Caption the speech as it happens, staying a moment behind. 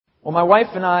Well, my wife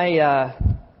and I,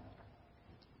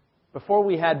 before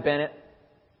we had Bennett,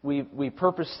 we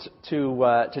purposed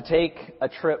to take a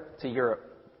trip to Europe,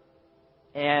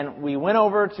 and we went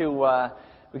over to.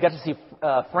 We got to see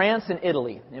France and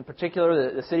Italy, in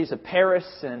particular the cities of Paris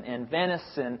and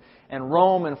Venice and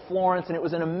Rome and Florence, and it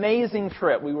was an amazing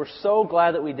trip. We were so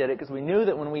glad that we did it because we knew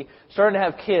that when we started to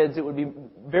have kids, it would be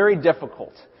very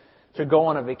difficult to go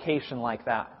on a vacation like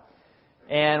that.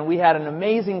 And we had an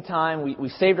amazing time. We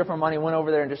saved up our money, went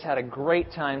over there, and just had a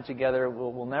great time together.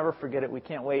 We'll never forget it. We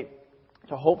can't wait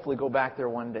to hopefully go back there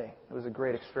one day. It was a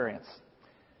great experience.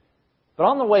 But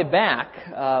on the way back,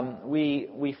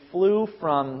 we flew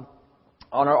from,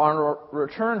 on our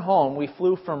return home, we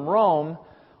flew from Rome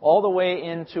all the way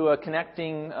into a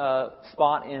connecting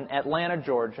spot in Atlanta,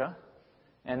 Georgia,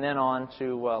 and then on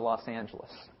to Los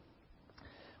Angeles.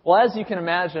 Well, as you can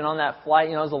imagine, on that flight,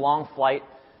 it was a long flight.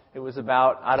 It was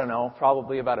about,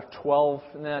 probably about a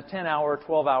 10-hour,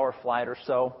 12-hour flight or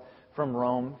so from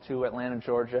Rome to Atlanta,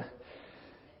 Georgia.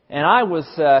 And I was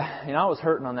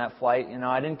hurting on that flight.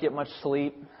 I didn't get much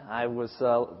sleep. I was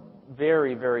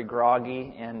very, very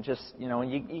groggy, and just,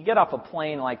 you get off a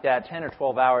plane like that, 10 or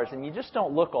 12 hours, and you just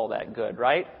don't look all that good,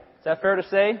 right? Is that fair to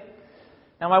say?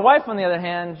 Now, my wife, on the other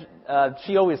hand,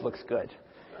 she always looks good.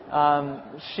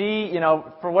 She,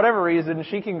 for whatever reason,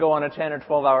 she can go on a 10 or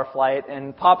 12-hour flight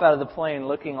and pop out of the plane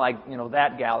looking like,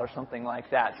 that gal or something like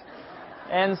that.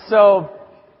 And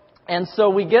so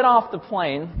we get off the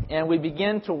plane and we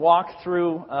begin to walk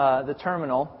through the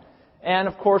terminal. And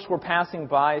of course, we're passing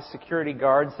by security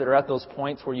guards that are at those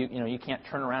points where you can't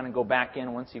turn around and go back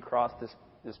in once you cross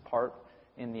this part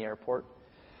in the airport.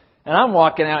 And I'm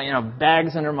walking out,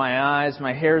 bags under my eyes,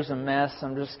 my hair's a mess.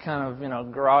 I'm just kind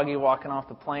of, groggy walking off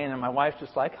the plane, and my wife's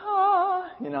just like,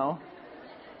 And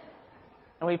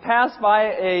we pass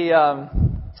by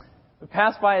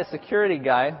a security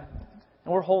guy,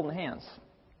 and we're holding hands,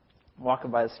 walking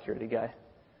by the security guy.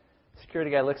 The security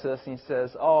guy looks at us and he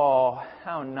says, "Oh,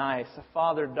 how nice, a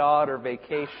father-daughter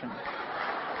vacation."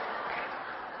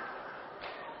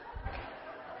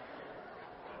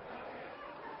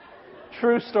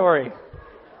 True story.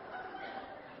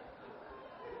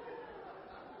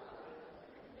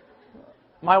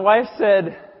 My wife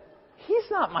said, "He's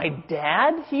not my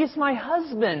dad, he's my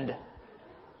husband."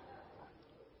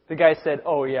 The guy said,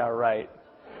 "Oh yeah, right."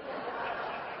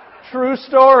 True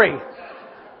story.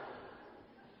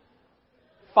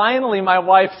 Finally, my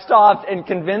wife stopped and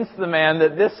convinced the man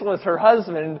that this was her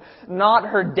husband, not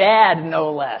her dad,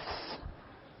 no less.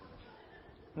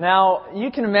 Now,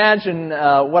 you can imagine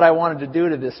what I wanted to do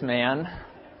to this man,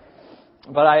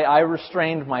 but I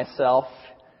restrained myself.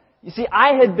 You see,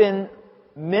 I had been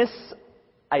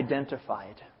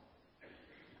misidentified.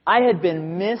 I had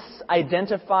been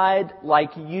misidentified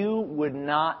like you would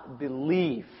not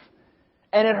believe.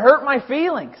 And it hurt my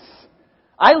feelings.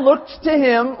 I looked to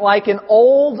him like an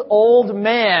old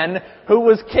man who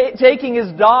was taking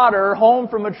his daughter home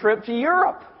from a trip to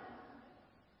Europe.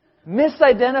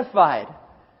 Misidentified.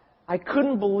 I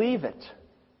couldn't believe it.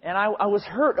 And I was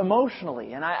hurt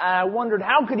emotionally. And I wondered,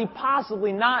 how could he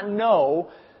possibly not know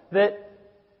that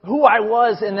who I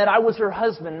was and that I was her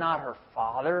husband, not her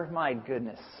father? My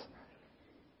goodness.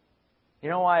 You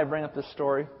know why I bring up this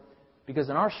story? Because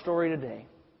in our story today,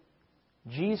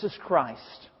 Jesus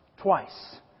Christ,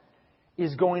 twice,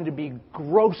 is going to be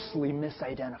grossly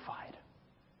misidentified.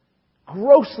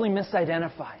 Grossly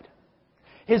misidentified.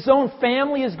 His own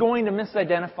family is going to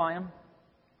misidentify him.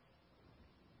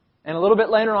 And a little bit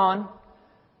later on,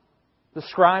 the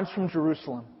scribes from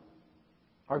Jerusalem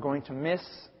are going to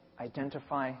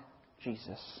misidentify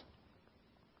Jesus.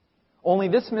 Only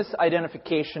this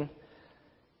misidentification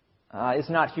is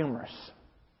not humorous.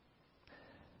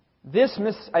 This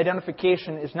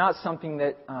misidentification is not something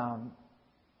that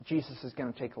Jesus is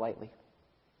going to take lightly.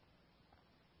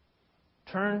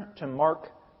 Turn to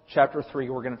Mark chapter 3.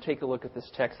 We're going to take a look at this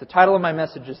text. The title of my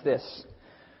message is this: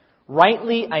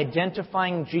 Rightly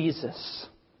identifying Jesus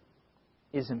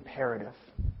is imperative.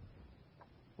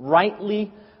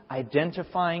 Rightly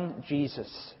identifying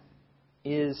Jesus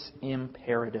is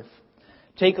imperative.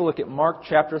 Take a look at Mark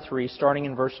chapter 3, starting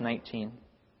in verse 19.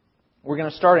 We're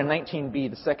going to start in 19b,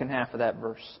 the second half of that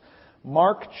verse.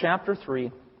 Mark chapter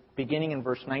 3, beginning in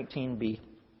verse 19b. It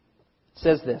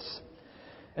says this: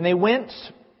 And they went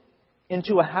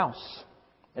into a house.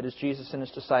 That is Jesus and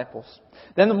His disciples.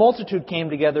 Then the multitude came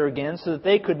together again, so that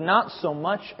they could not so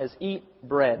much as eat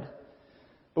bread.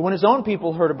 But when His own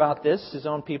people heard about this, His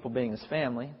own people being His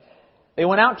family, they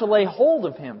went out to lay hold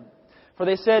of Him. For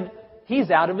they said, "He's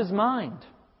out of his mind."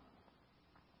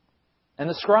 And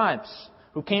the scribes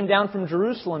who came down from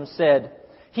Jerusalem said,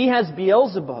 He has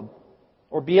Beelzebub,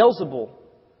 or Beelzebul,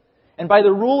 and by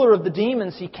the ruler of the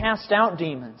demons he cast out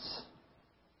demons.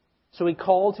 So he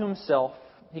called them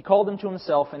to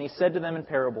himself, and he said to them in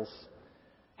parables,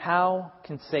 how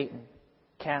can Satan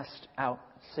cast out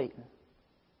Satan?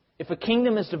 If a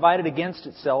kingdom is divided against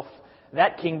itself,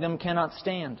 that kingdom cannot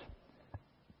stand.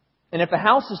 And if a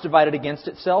house is divided against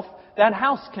itself, that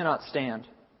house cannot stand.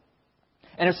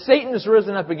 And if Satan is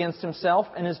risen up against himself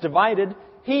and is divided,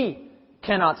 he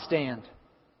cannot stand,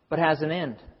 but has an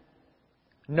end.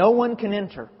 No one can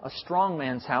enter a strong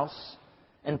man's house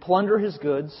and plunder his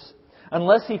goods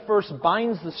unless he first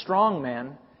binds the strong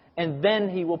man, and then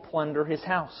he will plunder his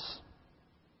house.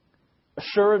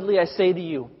 Assuredly, I say to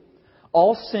you,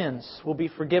 all sins will be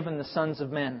forgiven the sons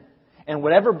of men, and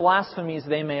whatever blasphemies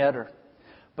they may utter.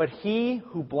 But he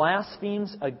who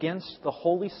blasphemes against the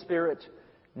Holy Spirit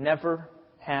never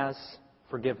has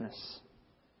forgiveness,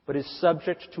 but is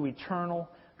subject to eternal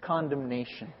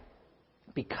condemnation,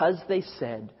 because they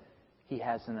said he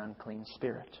has an unclean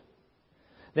spirit.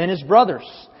 Then his brothers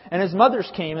and his mothers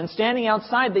came, and standing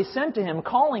outside they sent to him,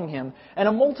 calling him. And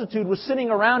a multitude was sitting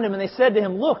around him, and they said to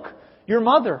him, look, your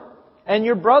mother and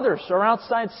your brothers are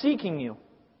outside seeking you.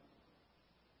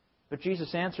 But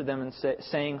Jesus answered them and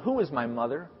saying, who is my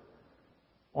mother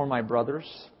or my brothers?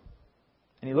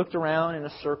 And he looked around in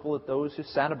a circle at those who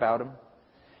sat about him,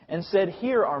 and said,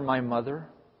 here are my mother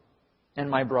and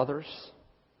my brothers.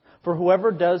 For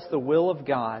whoever does the will of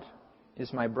God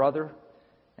is my brother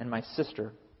and my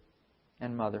sister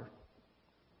and mother.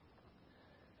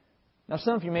 Now,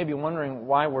 some of you may be wondering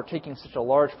why we're taking such a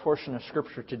large portion of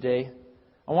Scripture today.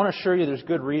 I want to assure you there's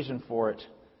good reason for it.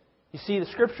 You see, the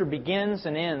Scripture begins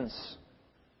and ends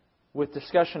with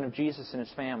discussion of Jesus and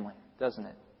His family, doesn't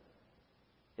it?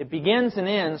 It begins and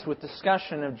ends with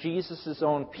discussion of Jesus'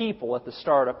 own people at the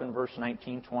start, up in verse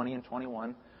 19, 20, and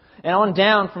 21. And on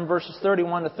down from verses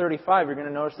 31 to 35, you're going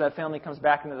to notice that family comes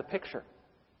back into the picture.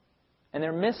 And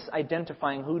they're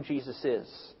misidentifying who Jesus is.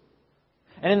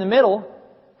 And in the middle,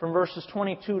 from verses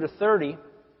 22 to 30,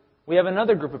 we have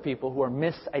another group of people who are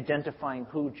misidentifying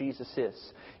who Jesus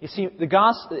is. You see,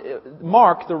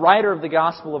 Mark, the writer of the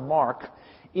Gospel of Mark,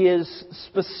 is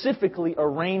specifically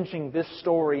arranging this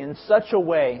story in such a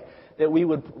way that we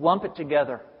would lump it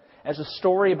together as a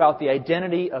story about the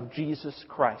identity of Jesus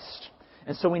Christ.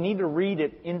 And so we need to read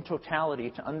it in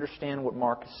totality to understand what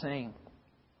Mark is saying.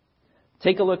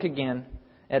 Take a look again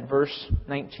at verse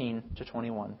 19 to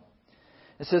 21.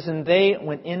 It says, and they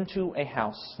went into a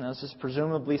house. Now this is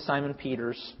presumably Simon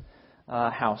Peter's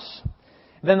house.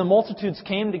 Then the multitudes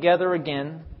came together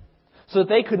again, so that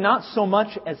they could not so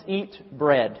much as eat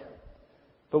bread.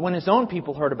 But when his own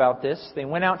people heard about this, they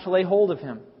went out to lay hold of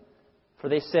him, for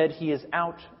they said, he is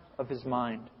out of his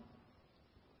mind.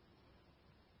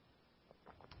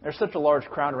 There's such a large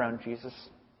crowd around Jesus.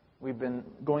 We've been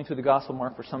going through the Gospel of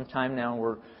Mark for some time now,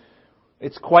 and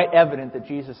it's quite evident that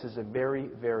Jesus is a very,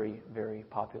 very, very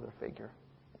popular figure.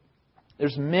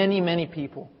 There's many, many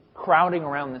people crowding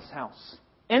around this house,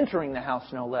 entering the house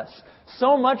no less.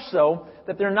 So much so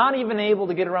that they're not even able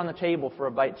to get around the table for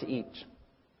a bite to eat.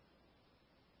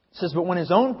 It says, but when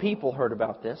his own people heard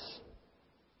about this,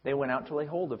 they went out to lay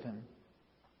hold of him.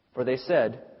 For they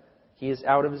said, he is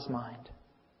out of his mind.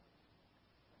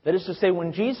 That is to say,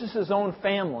 when Jesus' own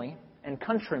family and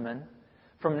countrymen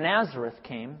from Nazareth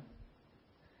came,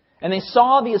 and they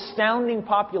saw the astounding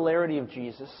popularity of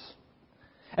Jesus,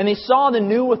 and they saw the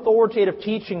new authoritative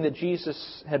teaching that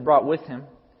Jesus had brought with him,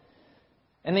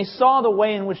 and they saw the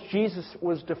way in which Jesus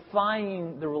was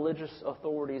defying the religious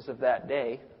authorities of that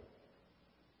day,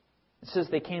 it says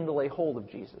they came to lay hold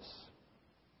of Jesus.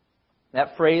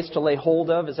 That phrase, to lay hold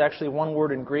of, is actually one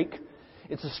word in Greek.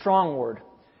 It's a strong word.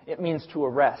 It means to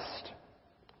arrest.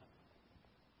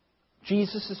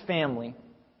 Jesus' family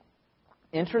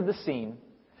entered the scene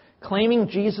claiming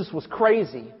Jesus was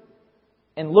crazy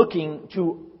and looking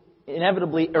to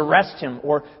inevitably arrest him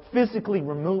or physically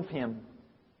remove him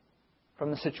from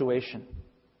the situation.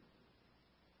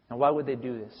 Now, why would they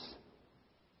do this?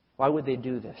 Why would they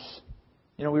do this?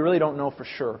 You know, we really don't know for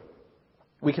sure.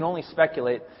 We can only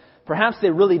speculate. Perhaps they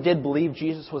really did believe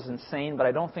Jesus was insane, but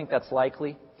I don't think that's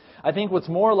likely. I think what's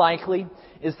more likely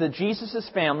is that Jesus'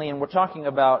 family, and we're talking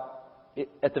about,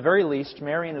 at the very least,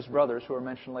 Mary and his brothers, who are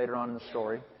mentioned later on in the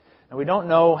story. And we don't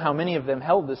know how many of them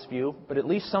held this view, but at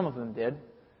least some of them did,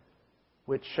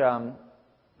 which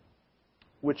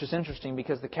is interesting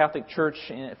because the Catholic Church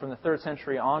from the 3rd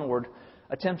century onward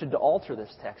attempted to alter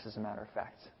this text, as a matter of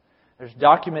fact. There's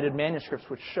documented manuscripts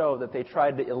which show that they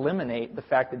tried to eliminate the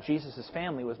fact that Jesus'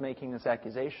 family was making this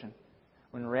accusation,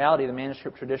 when in reality the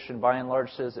manuscript tradition by and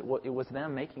large says it was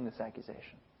them making this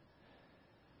accusation.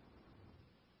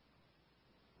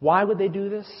 Why would they do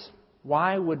this?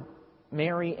 Why would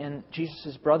Mary and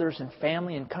Jesus' brothers and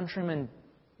family and countrymen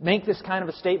make this kind of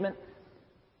a statement?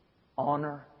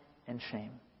 Honor and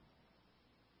shame.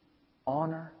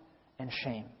 Honor and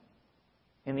shame.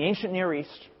 In the ancient Near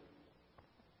East,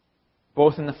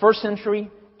 both in the first century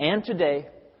and today,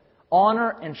 honor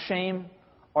and shame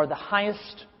are the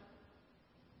highest.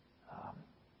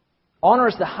 Honor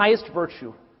is the highest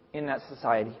virtue in that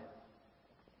society.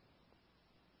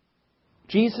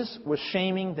 Jesus was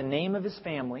shaming the name of His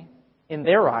family, in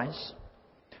their eyes,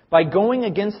 by going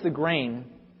against the grain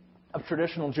of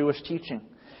traditional Jewish teaching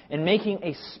and making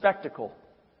a spectacle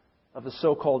of the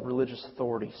so-called religious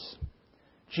authorities.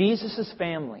 Jesus'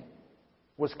 family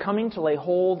was coming to lay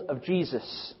hold of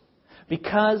Jesus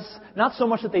because, not so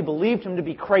much that they believed Him to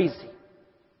be crazy,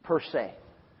 per se,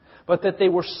 but that they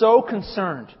were so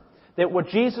concerned that what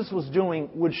Jesus was doing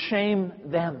would shame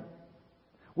them,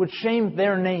 would shame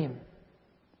their name.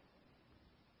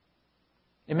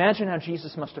 Imagine how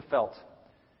Jesus must have felt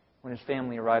when His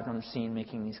family arrived on the scene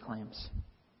making these claims.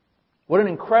 What an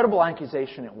incredible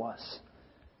accusation it was.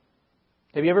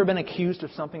 Have you ever been accused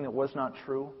of something that was not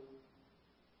true?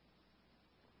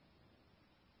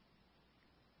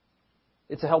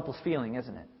 It's a helpless feeling,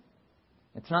 isn't it?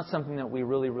 It's not something that we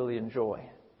really, really enjoy.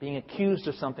 Being accused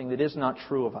of something that is not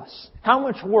true of us. How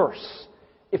much worse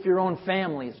if your own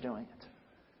family is doing it?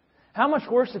 How much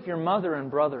worse if your mother and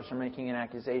brothers are making an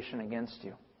accusation against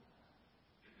you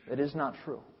that is not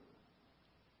true?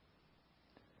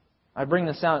 I bring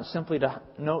this out simply to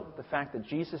note the fact that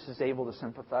Jesus is able to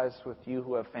sympathize with you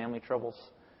who have family troubles.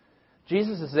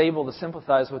 Jesus is able to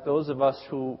sympathize with those of us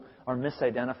who are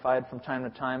misidentified from time to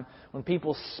time. When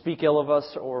people speak ill of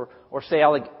us or say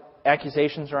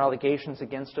accusations or allegations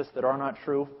against us that are not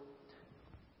true,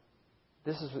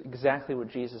 this is exactly what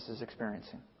Jesus is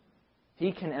experiencing.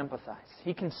 He can empathize.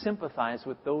 He can sympathize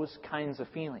with those kinds of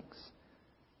feelings.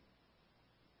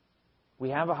 We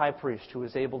have a high priest who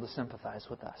is able to sympathize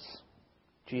with us,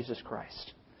 Jesus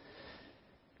Christ.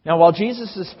 Now, while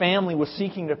Jesus' family was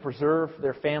seeking to preserve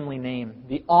their family name,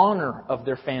 the honor of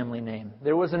their family name,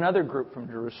 there was another group from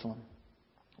Jerusalem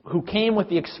who came with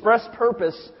the express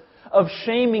purpose of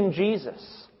shaming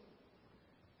Jesus.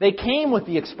 They came with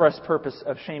the express purpose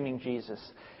of shaming Jesus.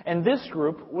 And this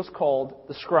group was called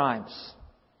the scribes.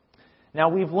 Now,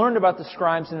 we've learned about the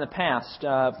scribes in the past.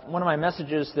 One of my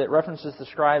messages that references the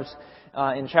scribes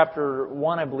in chapter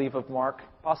 1, I believe, of Mark,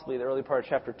 possibly the early part of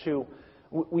chapter 2,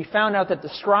 we found out that the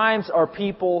scribes are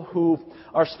people who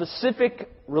are specific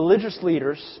religious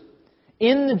leaders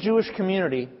in the Jewish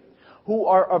community who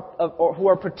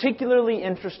are particularly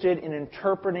interested in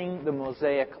interpreting the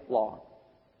Mosaic Law.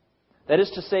 That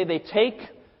is to say, they take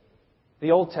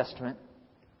the Old Testament,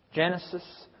 Genesis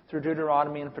through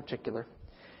Deuteronomy in particular,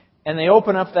 and they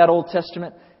open up that Old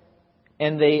Testament,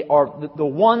 and they are the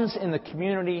ones in the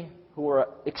community who are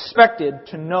expected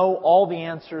to know all the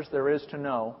answers there is to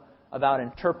know about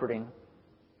interpreting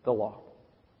the law.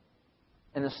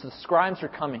 And the scribes are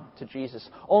coming to Jesus.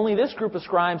 Only this group of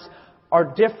scribes are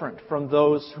different from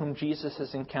those whom Jesus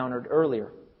has encountered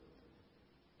earlier.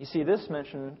 You see, this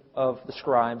mention of the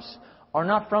scribes are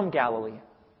not from Galilee.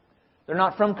 They're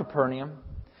not from Capernaum.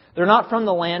 They're not from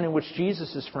the land in which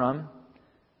Jesus is from.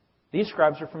 These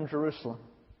scribes are from Jerusalem.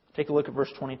 Take a look at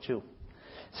verse 22. It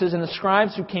says, "And the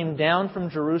scribes who came down from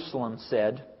Jerusalem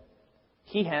said,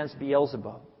 'He has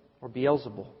Beelzebub,' or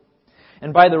Beelzebul,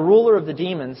 'and by the ruler of the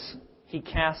demons he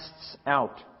casts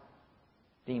out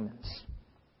demons.'"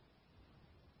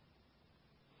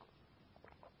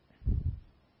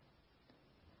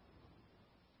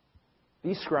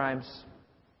 These scribes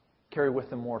carry with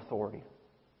them more authority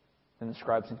than the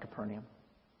scribes in Capernaum.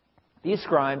 These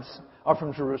scribes are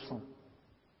from Jerusalem,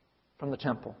 from the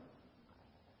temple.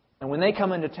 And when they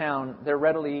come into town, they're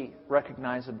readily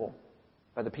recognizable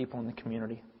by the people in the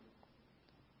community.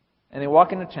 And they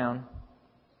walk into town,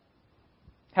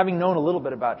 having known a little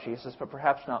bit about Jesus, but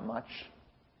perhaps not much.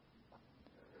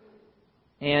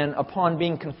 And upon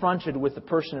being confronted with the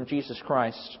person of Jesus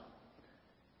Christ,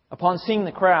 upon seeing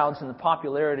the crowds and the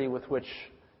popularity with which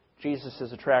Jesus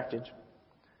is attracted,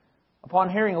 upon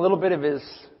hearing a little bit of His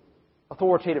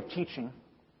authoritative teaching,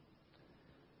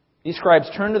 these scribes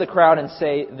turn to the crowd and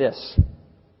say this: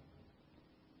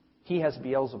 "He has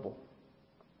Beelzebul."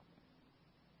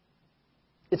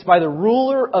 It's by the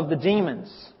ruler of the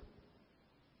demons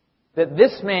that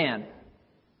this man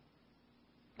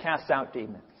casts out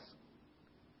demons.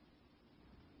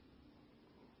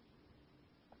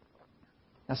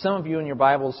 Now, some of you in your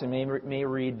Bibles may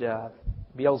read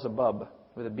Beelzebub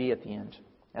with a B at the end,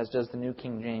 as does the New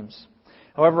King James.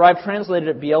 However, I've translated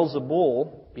it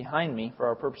Beelzebul behind me for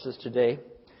our purposes today.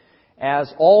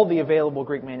 as all the available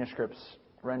Greek manuscripts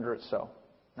render it so.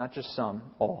 Not just some,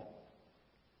 all.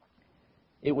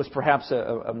 It was perhaps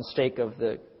a mistake of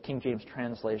the King James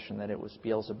translation that it was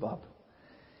Beelzebub.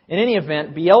 In any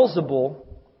event, Beelzebul,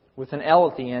 with an L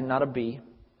at the end, not a B,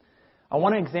 I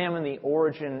want to examine the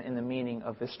origin and the meaning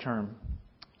of this term.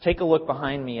 Take a look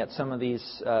behind me at some of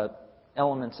these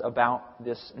elements about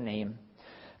this name.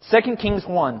 2 Kings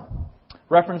 1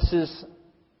 references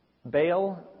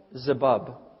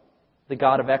Baal-zebub, the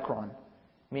god of Ekron,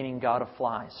 meaning god of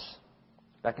flies,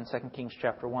 back in 2 Kings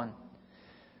chapter 1.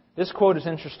 This quote is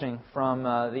interesting from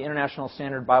the International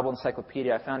Standard Bible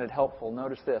Encyclopedia. I found it helpful.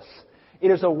 Notice this.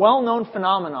 It is a well-known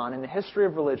phenomenon in the history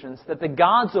of religions that the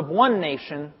gods of one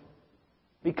nation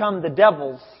become the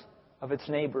devils of its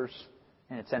neighbors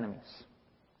and its enemies.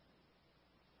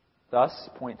 Thus,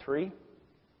 point 3,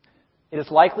 it is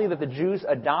likely that the Jews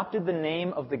adopted the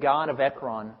name of the god of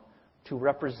Ekron to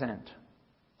represent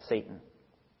Satan.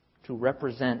 To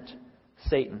represent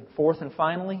Satan. Fourth and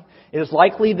finally, it is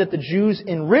likely that the Jews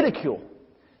in ridicule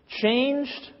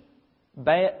changed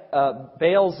Baal-zebub,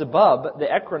 the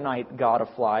Ekronite god of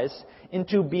flies,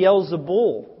 into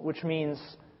Beelzebul, which means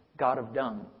god of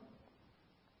dung.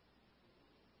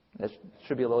 That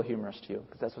should be a little humorous to you,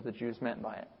 because that's what the Jews meant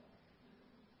by it.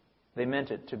 They meant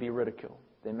it to be ridicule.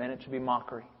 They meant it to be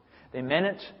mockery. They meant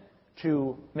it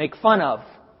to make fun of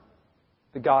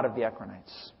the god of the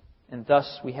Ekronites. And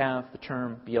thus we have the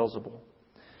term Beelzebul.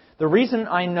 The reason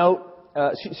I note,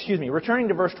 returning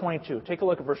to verse 22. Take a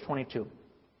look at verse 22.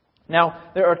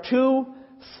 Now, there are two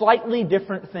slightly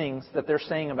different things that they're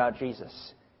saying about Jesus.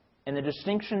 And the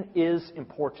distinction is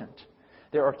important.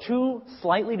 There are two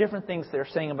slightly different things they're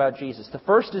saying about Jesus. The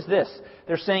first is this.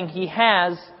 They're saying He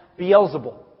has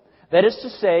Beelzebul. That is to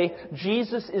say,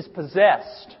 Jesus is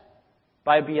possessed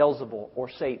by Beelzebul, or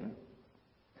Satan.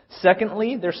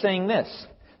 Secondly, they're saying this,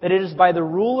 that it is by the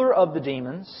ruler of the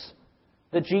demons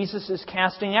that Jesus is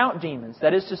casting out demons.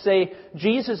 That is to say,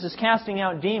 Jesus is casting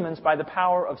out demons by the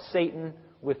power of Satan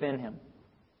within Him.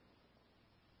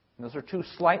 And those are two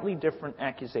slightly different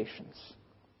accusations.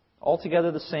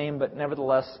 Altogether the same, but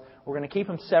nevertheless, we're going to keep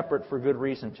them separate for good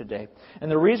reason today.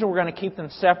 And the reason we're going to keep them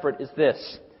separate is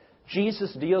this.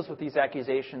 Jesus deals with these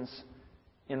accusations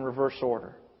in reverse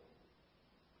order.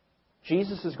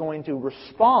 Jesus is going to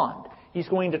respond. He's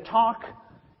going to talk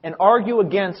and argue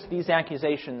against these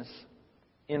accusations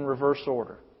in reverse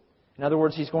order. In other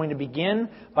words, He's going to begin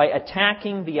by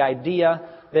attacking the idea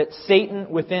that Satan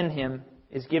within Him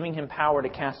is giving Him power to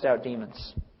cast out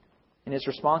demons. And His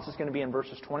response is going to be in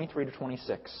verses 23 to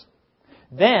 26.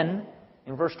 Then,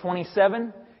 in verse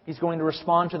 27, He's going to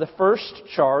respond to the first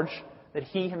charge that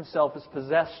He Himself is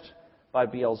possessed by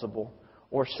Beelzebul,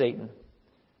 or Satan.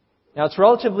 Now, it's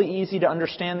relatively easy to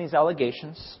understand these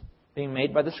allegations being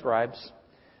made by the scribes.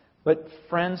 But,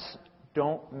 friends,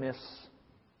 don't miss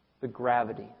the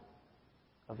gravity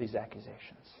of these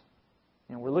accusations.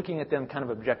 You know, we're looking at them kind of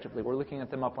objectively. We're looking at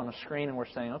them up on a screen and we're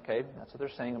saying, okay, that's what they're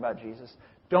saying about Jesus.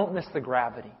 Don't miss the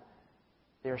gravity.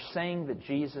 They're saying that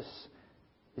Jesus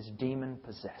is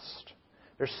demon-possessed.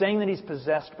 They're saying that He's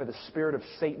possessed by the spirit of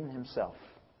Satan himself.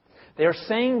 They are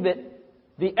saying that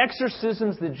the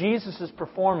exorcisms that Jesus is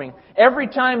performing, every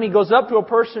time He goes up to a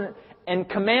person and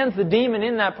commands the demon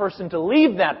in that person to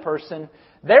leave that person,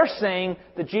 they're saying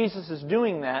that Jesus is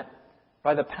doing that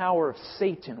by the power of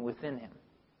Satan within Him.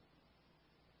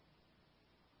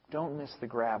 Don't miss the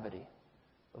gravity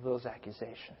of those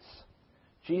accusations.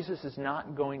 Jesus is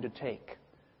not going to take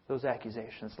those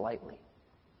accusations lightly.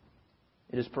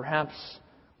 It is perhaps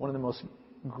one of the most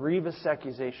grievous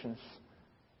accusations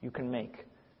you can make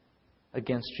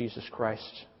against Jesus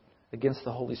Christ, against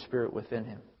the Holy Spirit within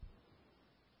Him.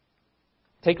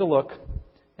 Take a look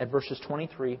at verses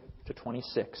 23 to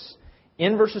 26.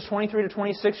 In verses 23 to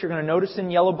 26, you're going to notice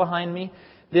in yellow behind me,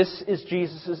 this is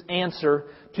Jesus' answer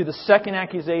to the second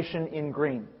accusation in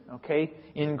green. Okay?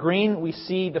 In green, we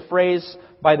see the phrase,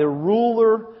 by the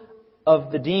ruler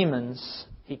of the demons,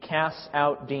 He casts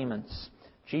out demons.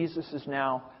 Jesus is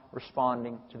now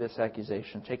responding to this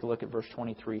accusation. Take a look at verse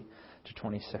 23 to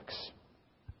 26.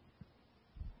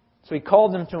 So He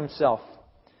called them to Himself,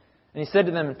 and He said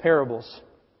to them in parables,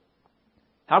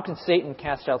 how can Satan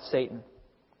cast out Satan?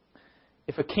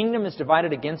 If a kingdom is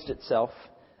divided against itself,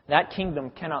 that kingdom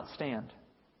cannot stand.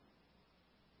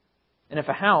 And if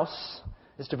a house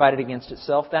is divided against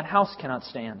itself, that house cannot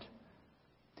stand.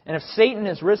 And if Satan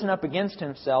has risen up against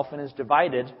himself and is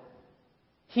divided,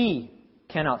 he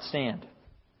cannot stand,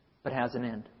 but has an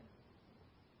end.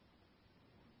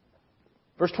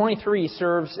 Verse 23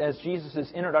 serves as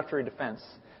Jesus' introductory defense.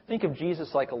 Think of Jesus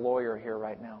like a lawyer here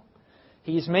right now.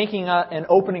 He's making an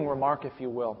opening remark, if you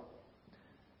will.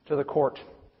 to the court.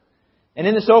 And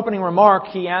in this opening remark,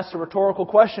 he asks a rhetorical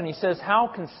question. He says,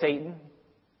 how can Satan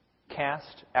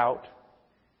cast out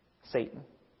Satan?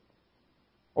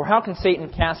 Or how can Satan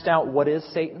cast out what is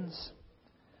Satan's?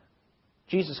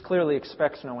 Jesus clearly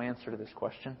expects no answer to this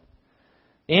question.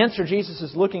 The answer Jesus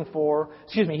is looking for,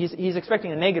 he's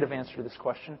expecting a negative answer to this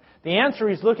question. The answer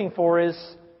he's looking for is,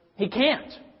 he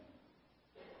can't.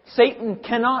 Satan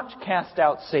cannot cast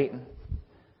out Satan.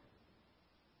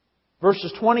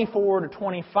 Verses 24 to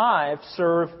 25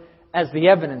 serve as the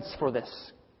evidence for this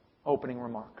opening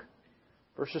remark.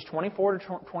 Verses 24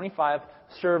 to 25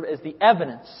 serve as the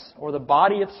evidence or the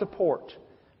body of support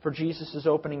for Jesus'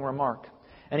 opening remark.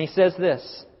 And he says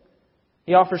this.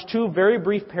 He offers two very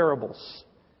brief parables.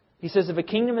 He says, if a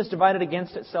kingdom is divided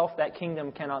against itself, that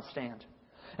kingdom cannot stand.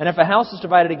 And if a house is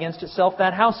divided against itself,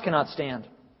 that house cannot stand.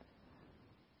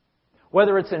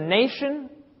 Whether it's a nation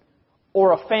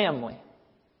or a family,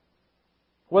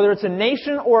 whether it's a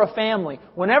nation or a family,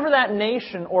 whenever that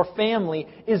nation or family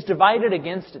is divided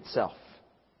against itself,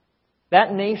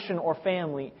 that nation or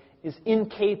family is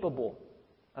incapable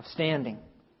of standing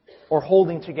or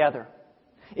holding together.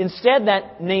 Instead,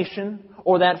 that nation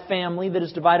or that family that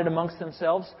is divided amongst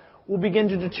themselves will begin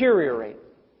to deteriorate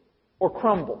or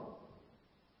crumble.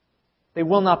 They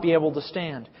will not be able to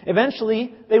stand.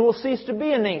 Eventually, they will cease to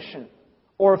be a nation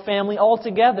or a family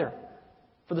altogether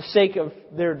for the sake of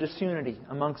their disunity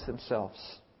amongst themselves.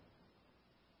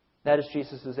 That is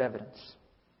Jesus' evidence.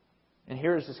 And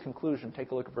here is his conclusion.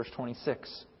 Take a look at verse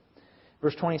 26.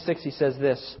 Verse 26, he says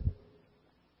this.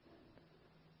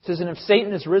 It says, and if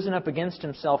Satan is risen up against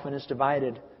himself and is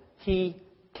divided, he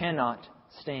cannot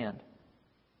stand,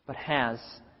 but has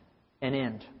an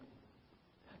end.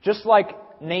 Just like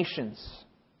nations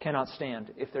cannot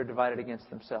stand if they're divided against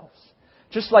themselves.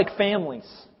 Just like families,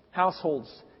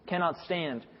 households cannot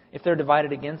stand if they're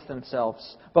divided against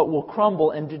themselves, but will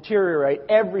crumble and deteriorate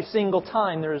every single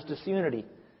time there is disunity.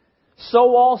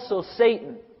 So also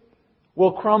Satan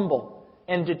will crumble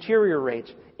and deteriorate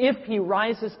if he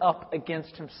rises up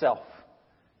against himself,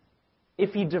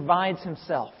 if he divides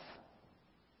himself.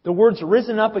 The words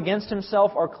risen up against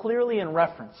himself are clearly in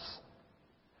reference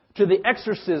to the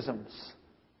exorcisms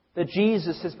that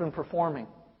Jesus has been performing.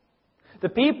 The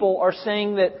people are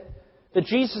saying that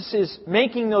Jesus is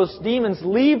making those demons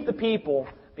leave the people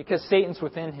because Satan's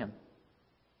within him.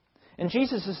 And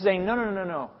Jesus is saying,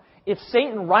 no. If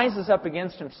Satan rises up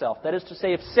against himself, that is to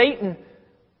say, if Satan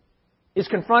is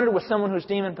confronted with someone who's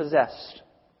demon-possessed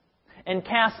and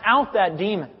casts out that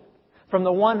demon from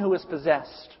the one who is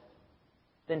possessed,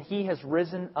 then he has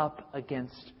risen up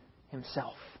against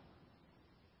himself.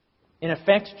 In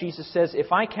effect, Jesus says,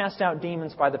 if I cast out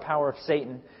demons by the power of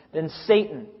Satan, then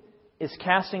Satan is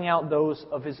casting out those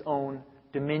of his own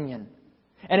dominion.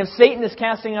 And if Satan is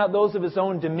casting out those of his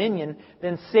own dominion,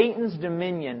 then Satan's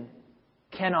dominion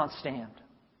cannot stand,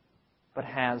 but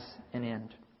has an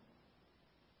end.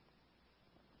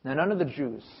 Now, none of the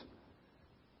Jews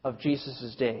of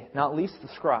Jesus' day, not least the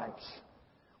scribes,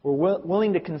 were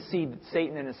willing to concede that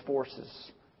Satan and his forces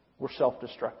were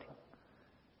self-destructing.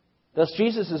 Thus,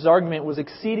 Jesus' argument was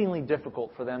exceedingly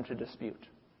difficult for them to dispute.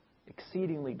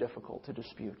 Exceedingly difficult to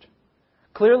dispute.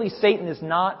 Clearly, Satan is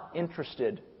not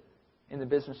interested in the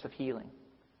business of healing.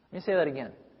 Let me say that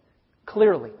again.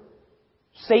 Clearly,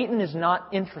 Satan is not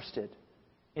interested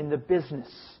in the business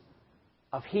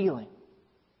of healing.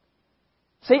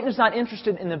 Satan is not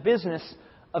interested in the business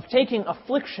of taking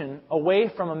affliction away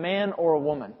from a man or a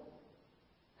woman.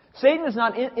 Satan is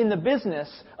not in the business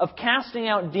of casting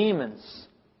out demons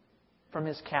from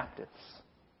his captives.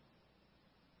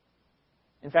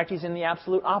 In fact, he's in the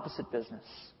absolute opposite business.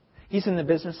 He's in the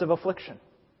business of affliction.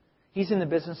 He's in the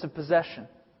business of possession.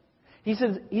 He's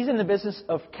in the business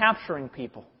of capturing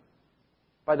people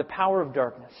by the power of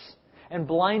darkness and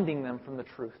blinding them from the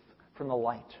truth, from the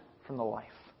light, from the life.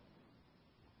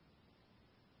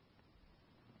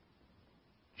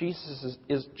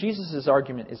 Jesus'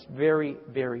 argument is very,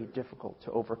 very difficult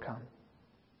to overcome.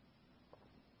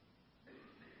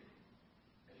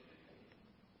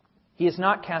 He is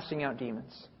not casting out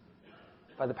demons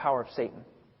by the power of Satan.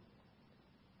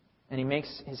 And he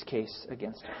makes his case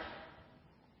against it.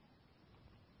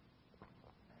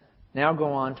 Now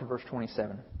go on to verse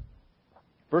 27.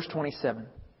 Verse 27,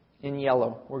 in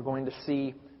yellow, we're going to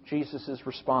see Jesus'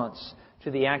 response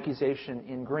to the accusation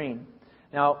in green.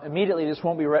 Now, immediately, this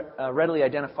won't be readily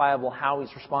identifiable how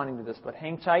he's responding to this, but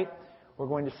hang tight. We're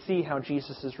going to see how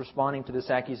Jesus is responding to this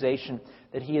accusation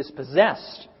that he is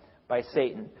possessed by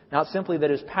Satan. Not simply that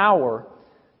his power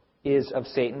is of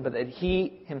Satan, but that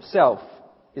he himself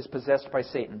is possessed by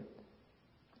Satan.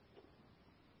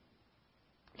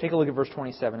 Take a look at verse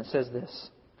 27. It says this: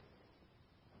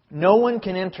 "No one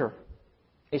can enter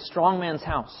a strong man's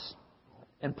house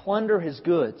and plunder his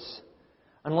goods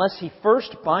unless he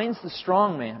first binds the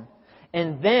strong man,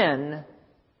 and then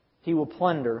he will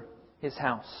plunder his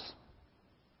house."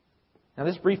 Now,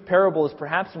 this brief parable is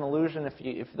perhaps an allusion,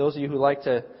 if those of you who like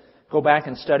to go back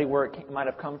and study where it might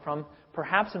have come from,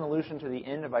 perhaps an allusion to the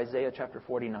end of Isaiah chapter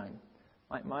 49.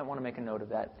 Might want to make a note of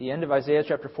that. The end of Isaiah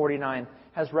chapter 49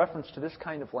 has reference to this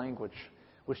kind of language,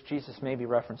 which Jesus may be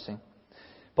referencing.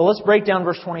 But let's break down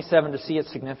verse 27 to see its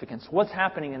significance. What's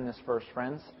happening in this verse,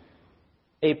 friends?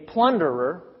 A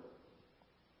plunderer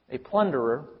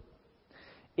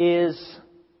is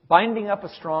binding up a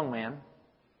strong man.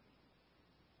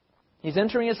 He's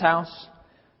entering his house,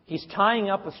 he's tying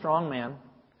up a strong man,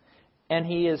 and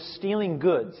he is stealing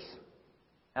goods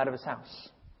out of his house.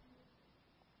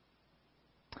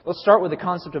 Let's start with the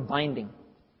concept of binding,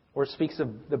 where it speaks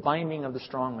of the binding of the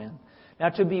strong man. Now,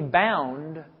 to be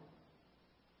bound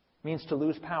means to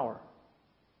lose power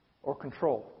or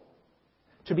control.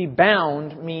 To be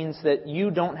bound means that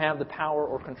you don't have the power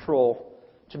or control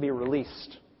to be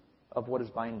released of what is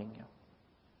binding you.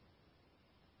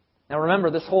 Now remember,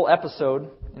 this whole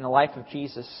episode in the life of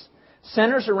Jesus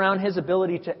centers around His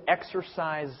ability to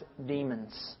exorcise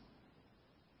demons.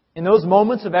 In those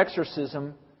moments of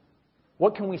exorcism,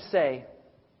 what can we say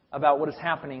about what is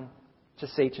happening to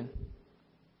Satan?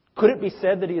 Could it be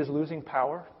said that he is losing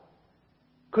power?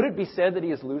 Could it be said that he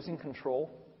is losing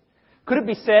control? Could it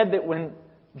be said that when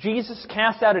Jesus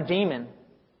casts out a demon,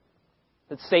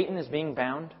 that Satan is being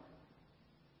bound?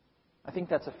 I think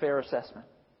that's a fair assessment.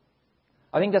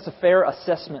 I think that's a fair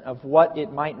assessment of what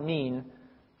it might mean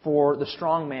for the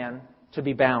strong man to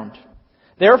be bound.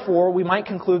 Therefore, we might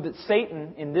conclude that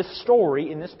Satan, in this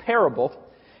story, in this parable,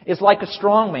 is like a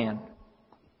strong man.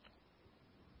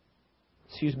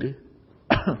 Excuse me.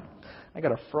 I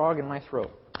got a frog in my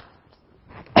throat.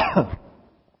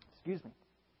 Excuse me.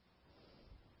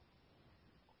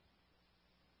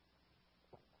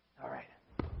 All right.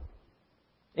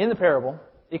 In the parable,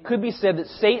 it could be said that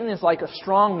Satan is like a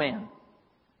strong man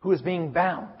who is being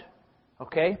bound.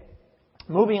 Okay?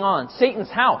 Moving on. Satan's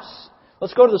house.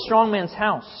 Let's go to the strong man's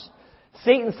house.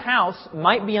 Satan's house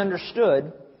might be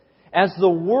understood as the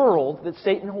world that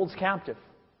Satan holds captive.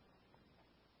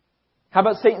 How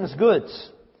about Satan's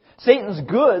goods? Satan's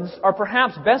goods are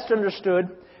perhaps best understood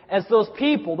as those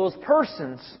people, those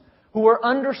persons who are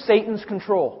under Satan's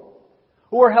control,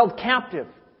 who are held captive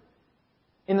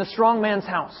in the strong man's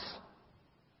house.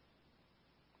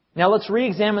 Now let's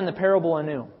re-examine the parable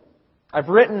anew. I've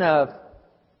written a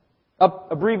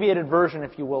abbreviated version,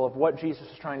 if you will, of what Jesus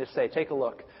is trying to say. Take a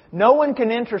look. No one can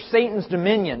enter Satan's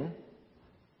dominion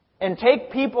and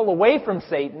take people away from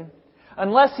Satan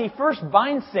unless he first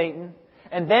binds Satan,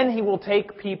 and then he will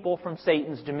take people from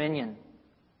Satan's dominion.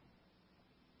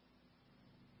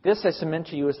 This, I submit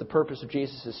to you, is the purpose of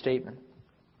Jesus' statement.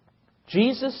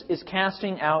 Jesus is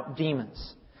casting out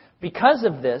demons. Because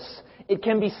of this, it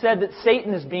can be said that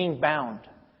Satan is being bound,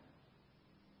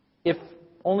 if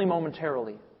only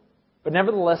momentarily. But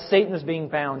nevertheless, Satan is being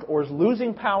bound, or is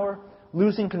losing power,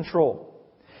 losing control.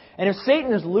 And if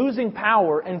Satan is losing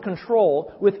power and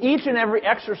control with each and every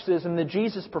exorcism that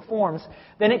Jesus performs,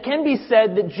 then it can be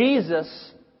said that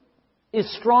Jesus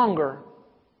is stronger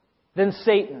than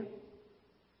Satan.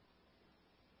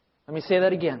 Let me say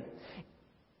that again.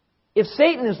 If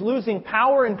Satan is losing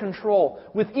power and control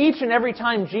with each and every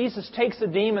time Jesus takes a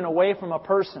demon away from a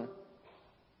person,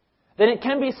 then it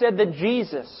can be said that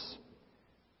Jesus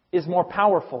is more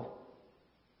powerful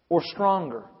or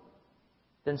stronger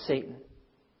than Satan.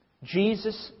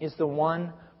 Jesus is the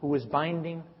one who is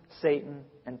binding Satan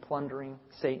and plundering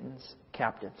Satan's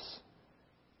captives.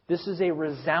 This is a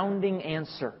resounding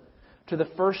answer to the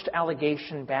first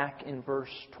allegation back in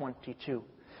verse 22.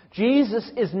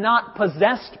 Jesus is not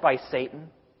possessed by Satan.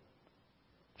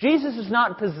 Jesus is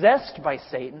not possessed by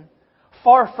Satan.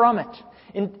 Far from it.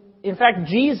 In fact,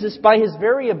 Jesus, by His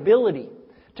very ability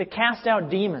to cast out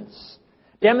demons,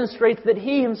 demonstrates that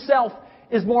He Himself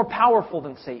is more powerful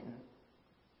than Satan.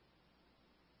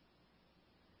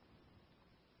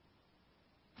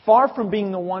 Far from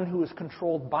being the one who is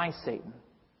controlled by Satan,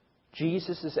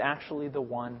 Jesus is actually the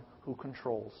one who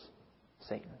controls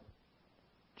Satan.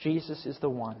 Jesus is the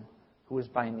one who is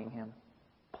binding him,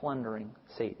 plundering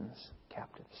Satan's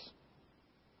captives.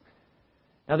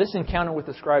 Now, this encounter with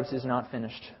the scribes is not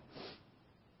finished.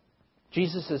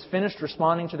 Jesus has finished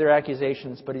responding to their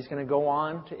accusations, but He's going to go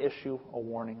on to issue a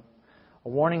warning. A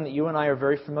warning that you and I are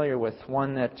very familiar with,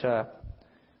 one that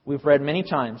we've read many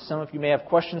times. Some of you may have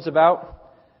questions about.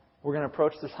 We're going to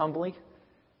approach this humbly.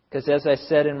 Because as I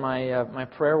said in my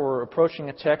prayer, we're approaching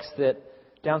a text that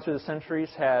down through the centuries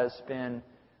has been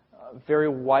very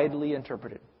widely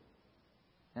interpreted.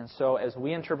 And so as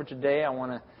we interpret today, I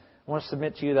want to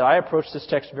submit to you that I approach this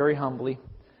text very humbly.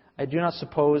 I do not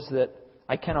suppose that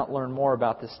I cannot learn more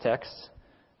about this text.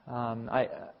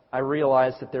 I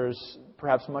realize that there's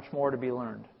perhaps much more to be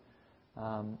learned.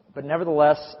 But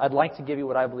nevertheless, I'd like to give you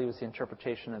what I believe is the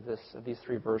interpretation of these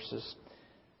 3 verses.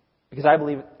 Because I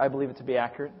believe it to be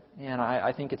accurate, and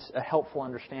I think it's a helpful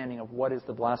understanding of what is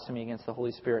the blasphemy against the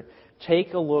Holy Spirit.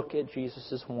 Take a look at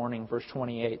Jesus' warning, verse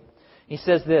 28. He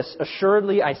says this,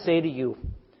 "Assuredly I say to you,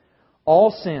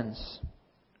 all sins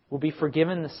will be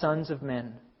forgiven the sons of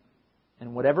men,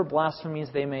 and whatever blasphemies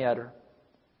they may utter.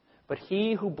 But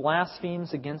he who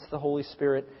blasphemes against the Holy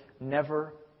Spirit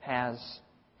never has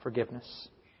forgiveness,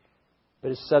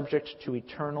 but is subject to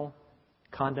eternal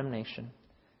condemnation,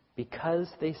 because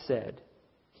they said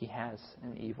he has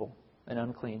an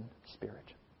unclean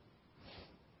spirit."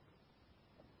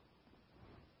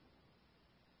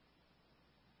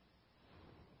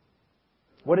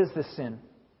 What is this sin?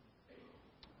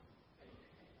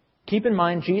 Keep in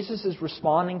mind, Jesus is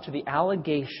responding to the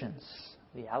allegations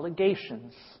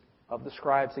of the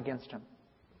scribes against him.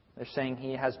 They're saying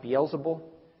he has Beelzebul.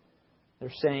 They're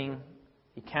saying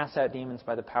he casts out demons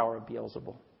by the power of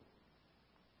Beelzebul.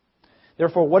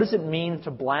 Therefore, what does it mean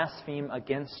to blaspheme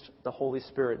against the Holy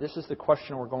Spirit? This is the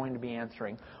question we're going to be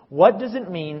answering. What does it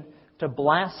mean to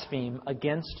blaspheme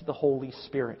against the Holy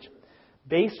Spirit?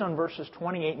 Based on verses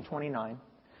 28 and 29,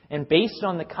 and based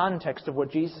on the context of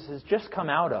what Jesus has just come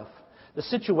out of, the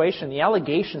situation, the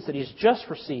allegations that he's just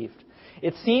received,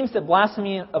 it seems that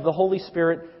blasphemy of the Holy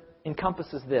Spirit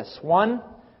encompasses this. 1,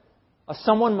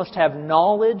 someone must have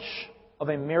knowledge of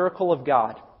a miracle of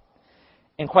God.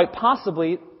 And quite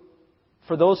possibly,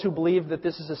 for those who believe that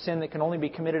this is a sin that can only be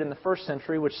committed in the first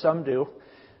century, which some do,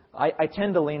 I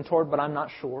tend to lean toward, but I'm not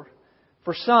sure.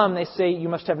 For some, they say you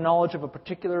must have knowledge of a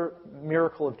particular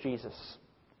miracle of Jesus.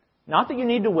 Not that you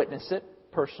need to witness it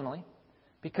personally,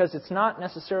 because it's not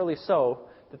necessarily so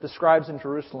that the scribes in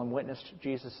Jerusalem witnessed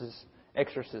Jesus'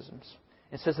 exorcisms.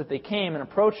 It says that they came and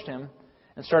approached him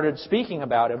and started speaking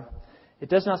about him. It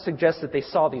does not suggest that they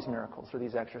saw these miracles or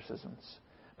these exorcisms.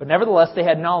 But nevertheless, they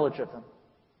had knowledge of them.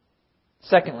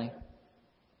 Secondly,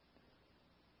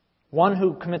 one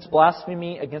who commits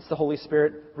blasphemy against the Holy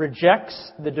Spirit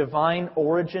rejects the divine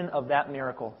origin of that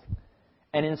miracle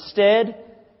and instead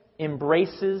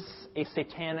embraces a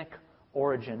satanic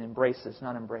origin. Embraces,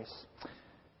 not embrace.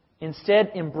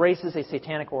 Instead embraces a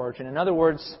satanic origin. In other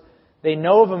words, they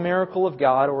know of a miracle of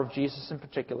God or of Jesus in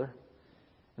particular,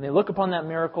 and they look upon that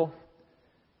miracle,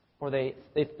 or they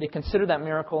consider that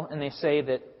miracle, and they say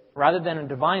that rather than a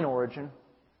divine origin,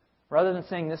 rather than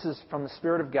saying this is from the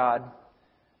Spirit of God,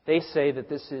 they say that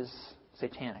this is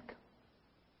satanic.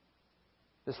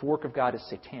 This work of God is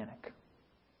satanic.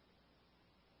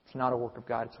 It's not a work of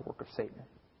God, it's a work of Satan.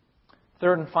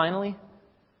 Third and finally,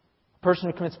 a person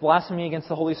who commits blasphemy against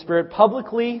the Holy Spirit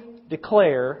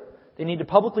they need to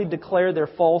publicly declare their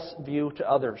false view to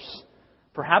others.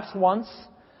 Perhaps once,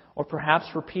 or perhaps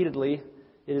repeatedly,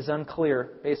 it is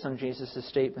unclear based on Jesus'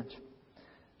 statement.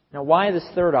 Now, why this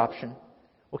third option?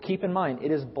 Well, keep in mind,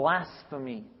 it is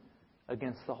blasphemy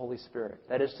against the Holy Spirit.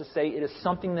 That is to say, it is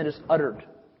something that is uttered.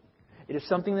 It is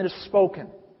something that is spoken.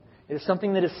 It is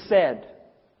something that is said.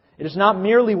 It is not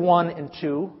merely 1 and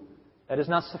 2. That is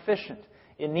not sufficient.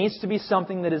 It needs to be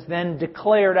something that is then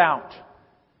declared out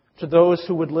to those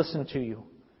who would listen to you.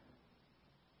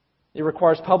 It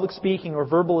requires public speaking or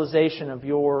verbalization of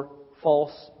your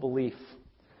false belief.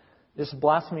 This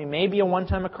blasphemy may be a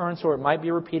one-time occurrence or it might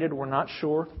be repeated. We're not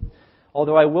sure.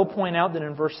 Although I will point out that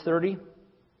in verse 30,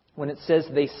 when it says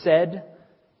they said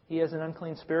he has an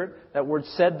unclean spirit, that word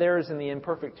said there is in the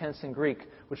imperfect tense in Greek,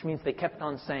 which means they kept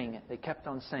on saying it. They kept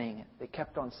on saying it. They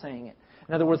kept on saying it.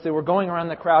 In other words, they were going around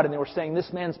the crowd and they were saying,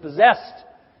 this man's possessed.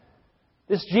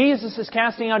 This Jesus is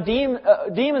casting out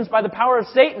demons by the power of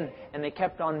Satan. And they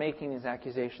kept on making these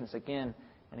accusations again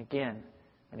and again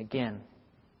and again.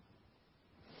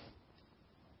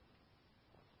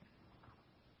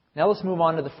 Now let's move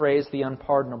on to the phrase, the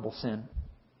unpardonable sin.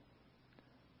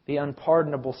 The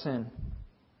unpardonable sin.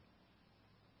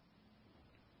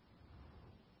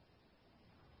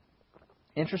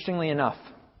 Interestingly enough,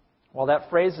 while that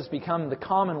phrase has become the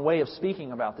common way of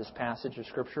speaking about this passage of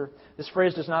Scripture, this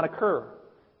phrase does not occur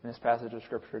in this passage of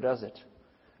Scripture, does it?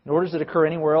 Nor does it occur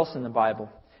anywhere else in the Bible.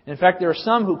 In fact, there are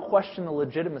some who question the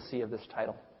legitimacy of this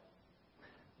title.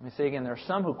 Let me say again, there are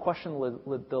some who question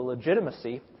the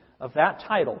legitimacy of that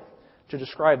title to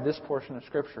describe this portion of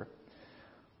Scripture.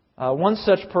 One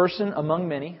such person among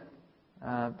many,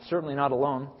 certainly not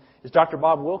alone, is Dr.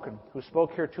 Bob Wilkin, who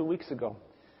spoke here 2 weeks ago.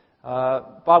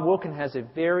 Bob Wilkin has a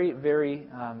very, very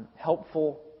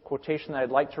helpful quotation that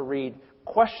I'd like to read,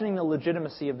 questioning the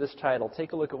legitimacy of this title.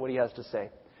 Take a look at what he has to say.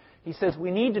 He says,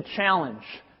 "We need to challenge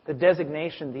the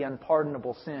designation, the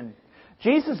unpardonable sin.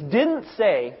 Jesus didn't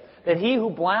say that he who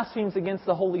blasphemes against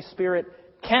the Holy Spirit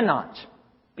cannot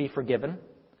be forgiven.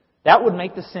 That would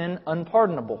make the sin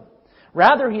unpardonable.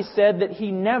 Rather, he said that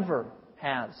he never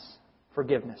has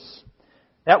forgiveness.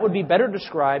 That would be better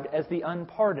described as the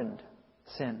unpardoned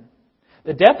sin.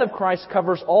 The death of Christ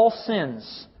covers all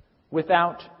sins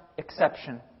without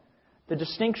exception. The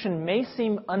distinction may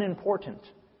seem unimportant.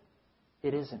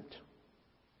 It isn't."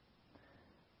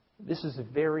 This is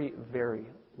very, very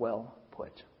well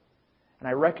put. And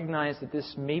I recognize that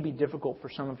this may be difficult for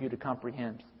some of you to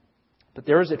comprehend. But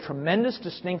there is a tremendous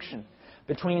distinction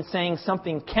between saying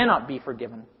something cannot be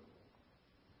forgiven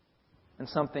and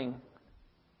something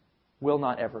will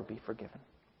not ever be forgiven.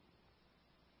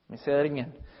 Let me say that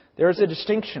again. There is a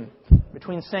distinction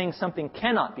between saying something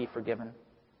cannot be forgiven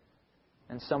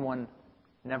and someone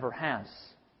never has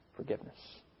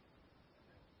forgiveness.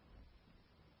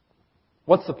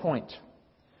 What's the point?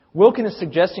 Wilkin is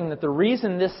suggesting that the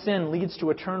reason this sin leads to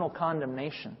eternal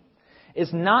condemnation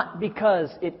is not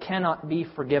because it cannot be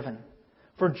forgiven.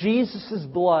 For Jesus'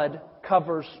 blood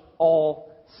covers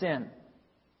all sin.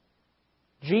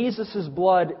 Jesus'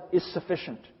 blood is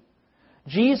sufficient.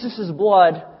 Jesus'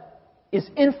 blood is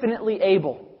infinitely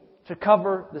able to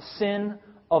cover the sin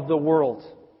of the world.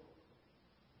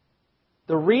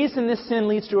 The reason this sin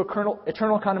leads to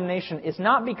eternal condemnation is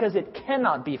not because it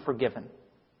cannot be forgiven.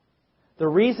 The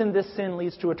reason this sin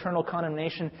leads to eternal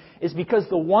condemnation is because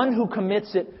the one who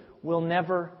commits it will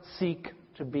never seek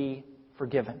to be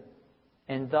forgiven,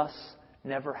 and thus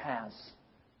never has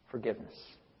forgiveness.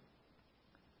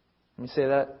 Let me say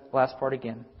that last part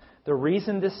again. The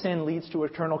reason this sin leads to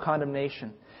eternal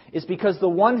condemnation is because the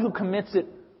one who commits it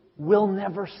will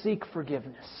never seek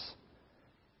forgiveness,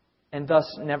 and thus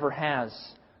never has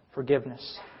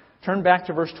forgiveness. Turn back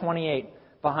to verse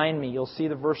 28 behind me. You'll see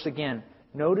the verse again.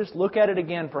 Look at it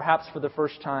again, perhaps for the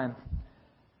first time.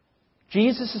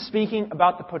 Jesus is speaking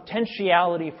about the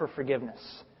potentiality for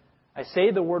forgiveness. I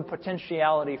say the word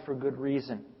potentiality for good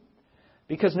reason.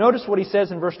 Because notice what he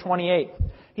says in verse 28.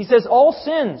 He says, "All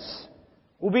sins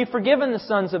will be forgiven the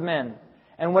sons of men,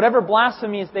 and whatever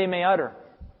blasphemies they may utter."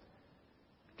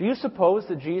 Do you suppose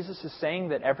that Jesus is saying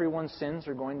that everyone's sins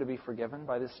are going to be forgiven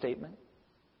by this statement?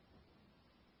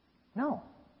 No.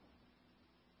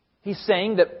 He's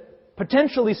saying that,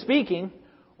 potentially speaking,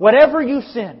 whatever you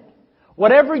sin,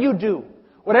 whatever you do,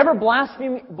 whatever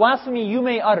blasphemy you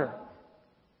may utter,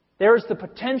 there is the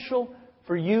potential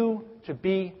for you to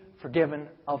be forgiven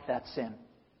of that sin.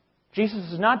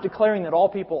 Jesus is not declaring that all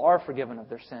people are forgiven of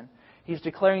their sin. He's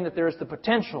declaring that there is the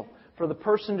potential for the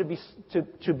person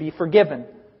to be forgiven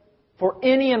for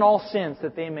any and all sins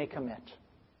that they may commit.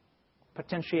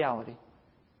 Potentiality.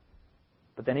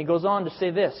 But then he goes on to say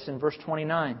this in verse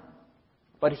 29.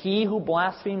 "But he who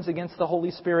blasphemes against the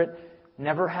Holy Spirit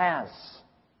never has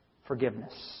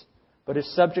forgiveness, but is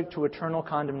subject to eternal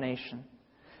condemnation."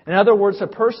 In other words, a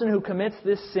person who commits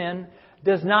this sin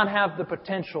does not have the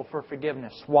potential for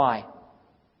forgiveness. Why?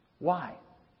 Why?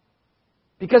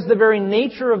 Because the very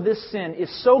nature of this sin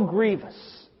is so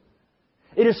grievous.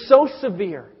 It is so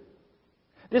severe.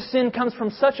 This sin comes from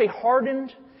such a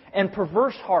hardened and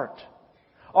perverse heart.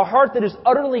 A heart that is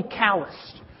utterly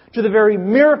calloused to the very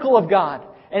miracle of God.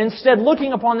 And instead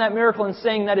looking upon that miracle and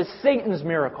saying that is Satan's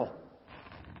miracle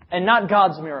and not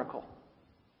God's miracle.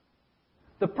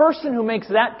 The person who makes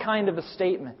that kind of a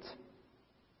statement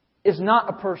is not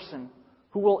a person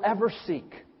who will ever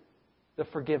seek the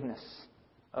forgiveness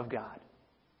of God.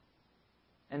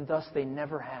 And thus they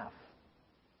never have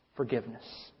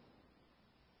forgiveness.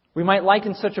 We might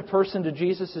liken such a person to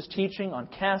Jesus' teaching on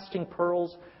casting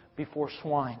pearls before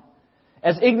swine.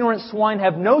 As ignorant swine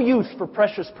have no use for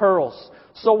precious pearls,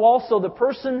 so also the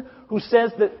person who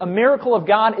says that a miracle of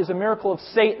God is a miracle of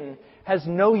Satan has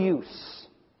no use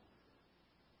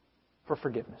for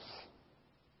forgiveness.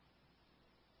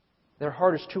 Their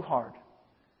heart is too hard.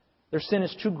 Their sin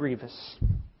is too grievous.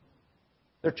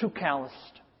 They're too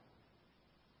calloused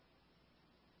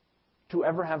to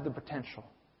ever have the potential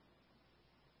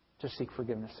to seek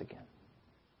forgiveness again.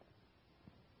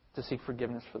 To seek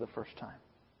forgiveness for the first time.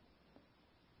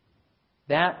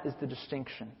 That is the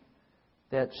distinction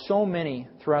that so many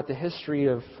throughout the history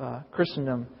of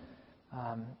Christendom,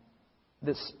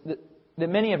 that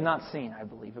many have not seen, I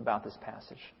believe, about this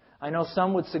passage. I know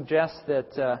some would suggest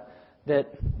that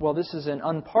this is an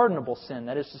unpardonable sin.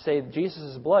 That is to say,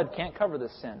 Jesus' blood can't cover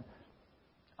this sin.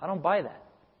 I don't buy that.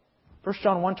 1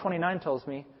 John 1:29 tells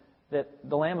me that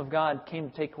the Lamb of God came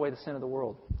to take away the sin of the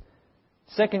world.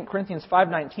 2 Corinthians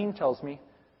 5:19 tells me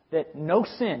that no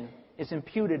sin is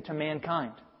imputed to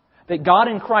mankind. That God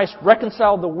in Christ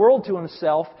reconciled the world to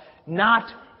Himself,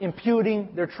 not imputing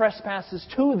their trespasses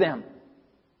to them.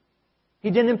 He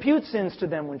didn't impute sins to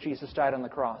them when Jesus died on the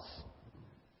cross.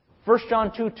 1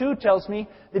 John 2:2 tells me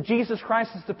that Jesus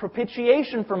Christ is the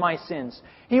propitiation for my sins.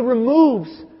 He removes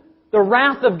the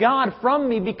wrath of God from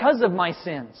me because of my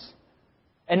sins.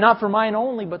 And not for mine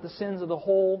only, but the sins of the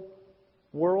whole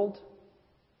world.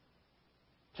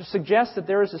 To suggest that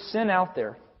there is a sin out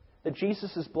there that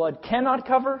Jesus' blood cannot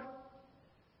cover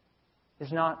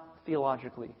is not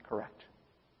theologically correct.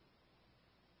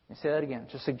 Let me say that again.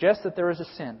 To suggest that there is a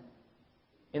sin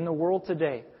in the world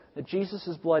today that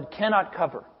Jesus' blood cannot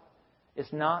cover is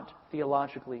not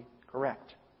theologically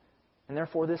correct. And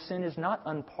therefore this sin is not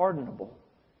unpardonable.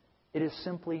 It is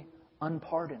simply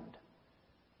unpardoned.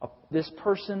 This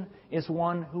person is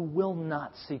one who will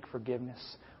not seek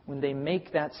forgiveness when they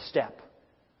make that step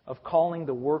of calling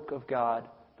the work of God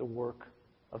the work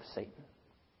of Satan.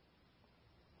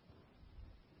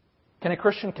 Can a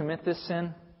Christian commit this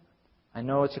sin? I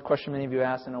know it's a question many of you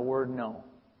ask, and a word, no.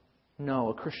 No,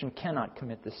 a Christian cannot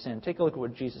commit this sin. Take a look at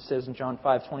what Jesus says in John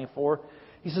 5:24.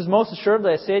 He says, "Most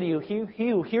assuredly I say to you, he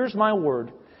who hears my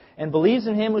word and believes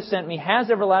in Him who sent me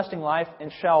has everlasting life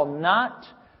and shall not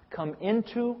come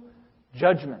into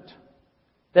judgment."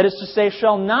 That is to say,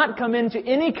 shall not come into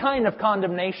any kind of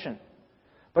condemnation,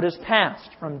 but is passed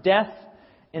from death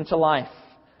into life.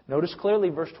 Notice clearly,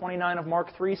 verse 29 of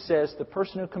Mark 3 says, the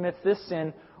person who commits this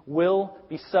sin will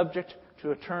be subject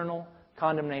to eternal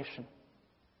condemnation.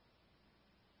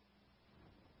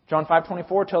 John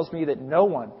 5:24 tells me that no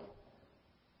one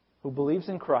who believes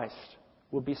in Christ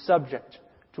will be subject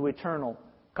to eternal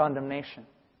condemnation.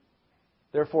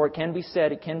 Therefore, it can be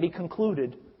said, it can be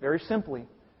concluded, very simply,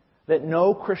 that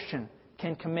no Christian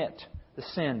can commit the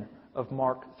sin of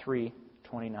Mark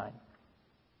 3:29.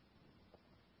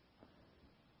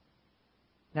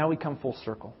 Now we come full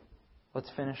circle. Let's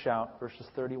finish out verses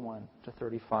 31 to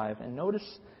 35. And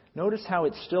notice how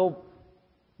it still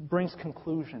brings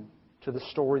conclusion to the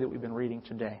story that we've been reading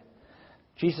today.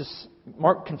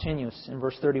 Mark continues in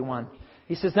verse 31.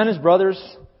 He says, "Then his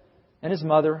brothers and his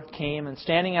mother came, and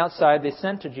standing outside they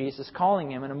sent to Jesus,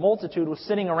 calling Him, and a multitude was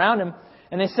sitting around Him.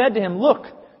 And they said to Him, 'Look,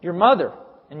 your mother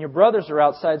and your brothers are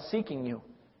outside seeking you.'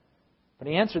 But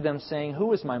He answered them, saying,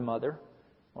 'Who is my mother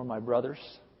or my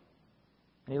brothers?'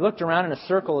 And He looked around in a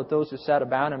circle at those who sat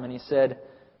about Him, and He said,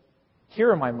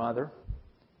 'Here are my mother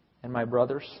and my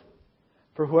brothers.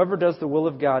 For whoever does the will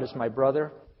of God is my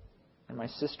brother and my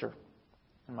sister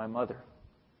and my mother.'"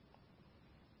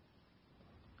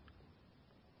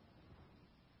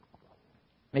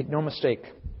 Make no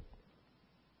mistake,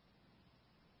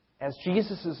 as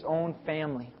Jesus' own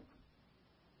family,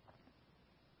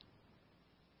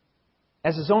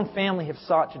 as His own family have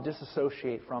sought to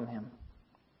disassociate from Him,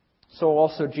 so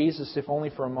also Jesus, if only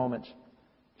for a moment,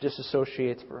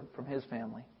 disassociates from His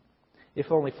family, if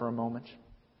only for a moment.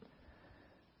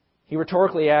 He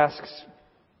rhetorically asks,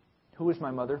 "Who is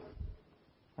my mother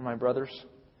or my brothers?"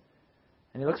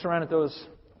 And He looks around at those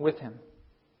with Him.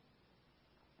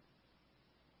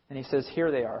 And He says,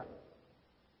 "Here they are.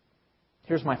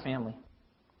 Here's my family."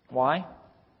 Why?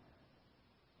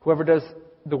 Whoever does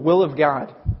the will of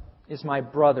God is my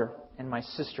brother and my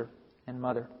sister and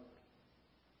mother.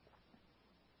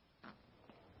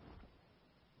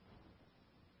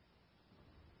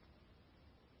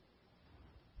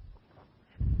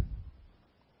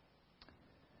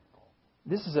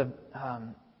 This is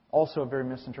also a very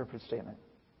misinterpreted statement.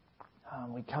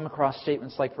 We come across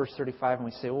statements like verse 35 and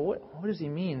we say, well, what does He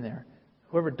mean there?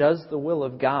 Whoever does the will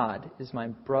of God is my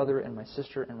brother and my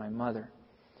sister and my mother.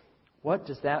 What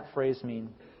does that phrase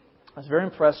mean? I was very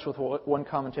impressed with what one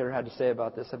commentator had to say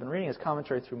about this. I've been reading his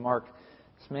commentary through Mark.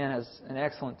 This man has an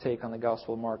excellent take on the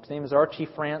Gospel of Mark. His name is R.T.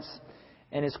 France.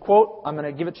 And his quote, I'm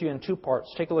going to give it to you in two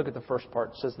parts. Take a look at the first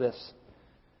part. It says this.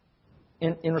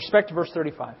 In respect to verse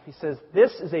 35, he says,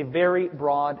 "This is a very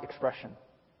broad expression.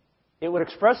 It would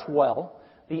express well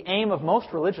the aim of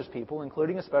most religious people,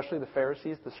 including especially the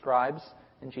Pharisees, the scribes,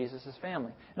 and Jesus'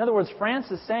 family." In other words, France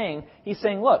is saying,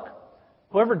 look,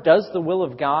 whoever does the will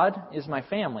of God is my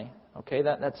family. Okay,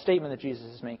 that statement that Jesus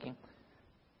is making.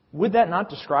 Would that not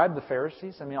describe the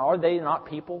Pharisees? I mean, are they not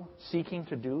people seeking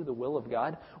to do the will of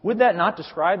God? Would that not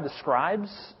describe the scribes?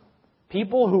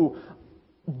 People who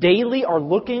daily are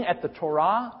looking at the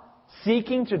Torah,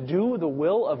 seeking to do the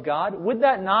will of God? Would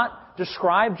that not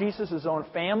describe Jesus' own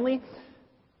family?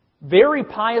 very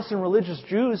pious and religious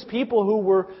Jews, people who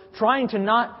were trying to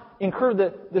not incur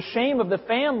the shame of the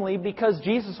family because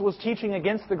Jesus was teaching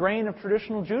against the grain of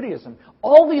traditional Judaism.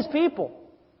 All these people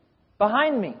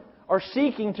behind me are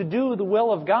seeking to do the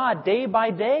will of God day by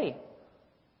day.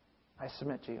 I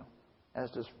submit to you,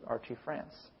 as does R.T.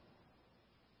 France.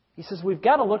 He says we've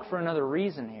got to look for another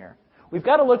reason here. We've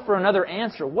got to look for another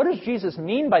answer. What does Jesus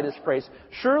mean by this phrase?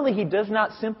 Surely He does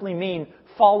not simply mean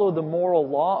follow the moral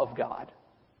law of God.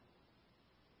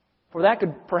 For that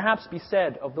could perhaps be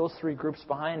said of those three groups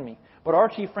behind me. But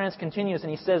R.T. France continues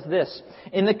and he says this: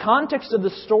 in the context of the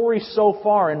story so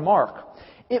far in Mark,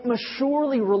 it must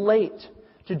surely relate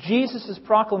to Jesus'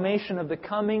 proclamation of the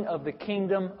coming of the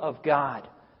kingdom of God.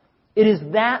 It is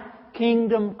that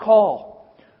kingdom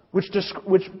call which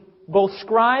both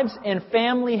scribes and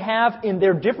family have in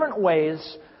their different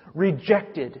ways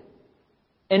rejected,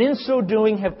 and in so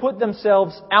doing have put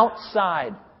themselves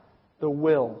outside the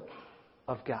will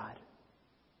of God.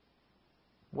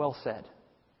 Well said.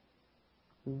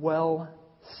 Well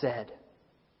said.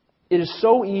 It is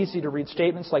so easy to read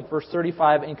statements like verse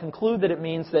 35 and conclude that it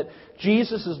means that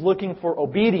Jesus is looking for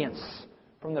obedience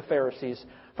from the Pharisees,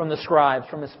 from the scribes,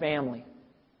 from His family.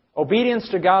 Obedience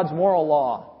to God's moral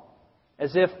law,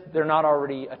 as if they're not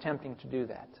already attempting to do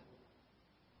that.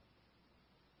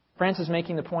 France is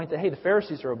making the point that, hey, the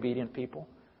Pharisees are obedient people.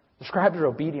 The scribes are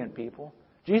obedient people.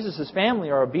 Jesus' family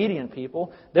are obedient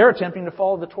people. They're attempting to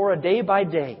follow the Torah day by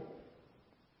day.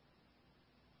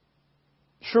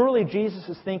 Surely Jesus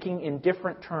is thinking in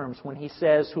different terms when He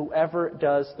says, whoever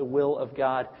does the will of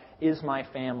God is my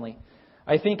family.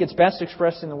 I think it's best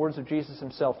expressed in the words of Jesus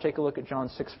Himself. Take a look at John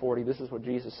 6:40. This is what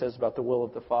Jesus says about the will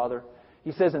of the Father.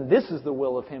 He says, and this is the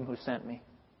will of Him who sent me,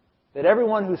 that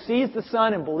everyone who sees the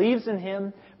Son and believes in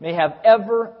Him may have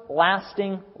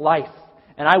everlasting life.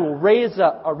 And I will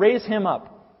raise him up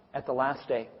at the last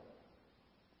day.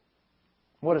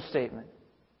 What a statement.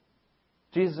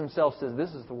 Jesus Himself says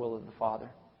this is the will of the Father.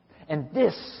 And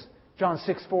this, John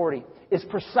 6:40, is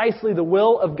precisely the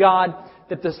will of God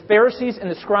that the Pharisees and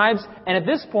the scribes, and at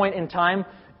this point in time,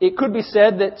 it could be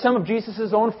said that some of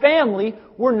Jesus' own family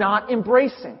were not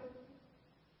embracing.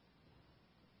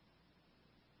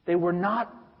 They were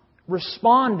not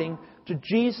responding to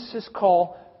Jesus'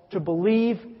 call to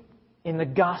believe in the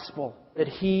gospel that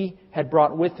He had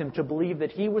brought with Him, to believe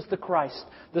that He was the Christ,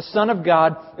 the Son of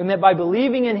God, and that by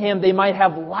believing in Him they might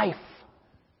have life,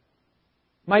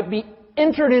 might be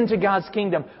entered into God's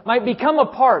kingdom, might become a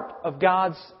part of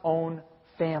God's own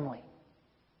family.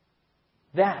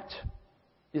 That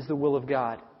is the will of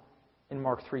God in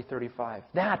Mark 3:35.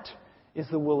 That is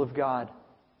the will of God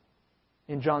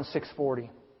in John 6:40.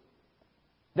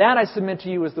 That, I submit to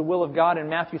you, is the will of God in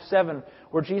Matthew 7,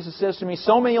 where Jesus says to me,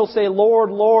 so many will say, Lord,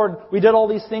 Lord, we did all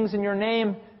these things in Your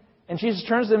name. And Jesus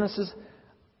turns to them and says,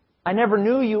 I never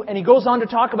knew you. And He goes on to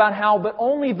talk about how, but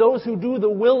only those who do the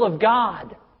will of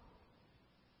God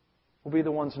will be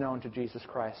the ones known to Jesus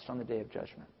Christ on the day of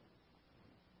judgment.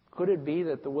 Could it be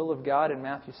that the will of God in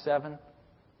Matthew 7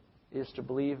 is to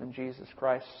believe in Jesus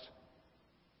Christ?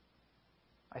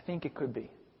 I think it could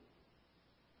be.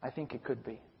 I think it could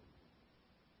be.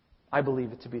 I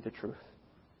believe it to be the truth.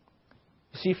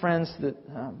 You see, friends, that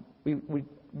we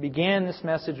began this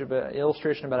message of an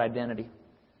illustration about identity.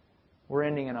 We're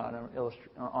ending it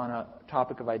on a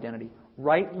topic of identity.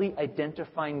 Rightly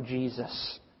identifying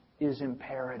Jesus is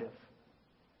imperative.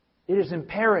 It is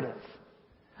imperative.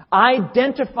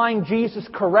 Identifying Jesus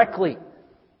correctly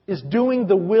is doing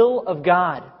the will of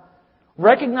God.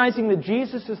 Recognizing that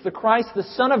Jesus is the Christ, the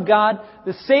Son of God,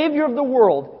 the Savior of the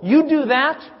world. You do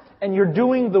that, and you're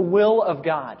doing the will of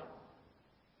God.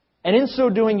 And in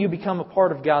so doing, you become a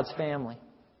part of God's family.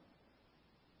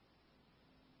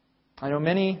 I know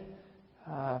many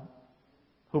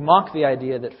who mock the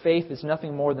idea that faith is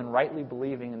nothing more than rightly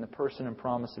believing in the person and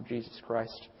promise of Jesus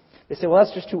Christ. They say, well,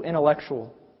 that's just too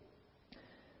intellectual.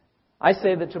 I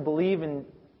say that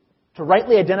to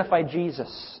rightly identify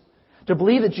Jesus, to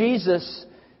believe that Jesus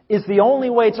is the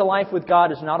only way to life with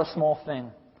God is not a small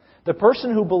thing. The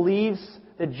person who believes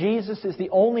that Jesus is the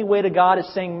only way to God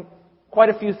is saying quite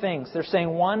a few things. They're saying,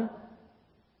 one,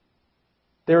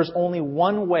 there is only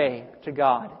one way to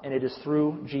God, and it is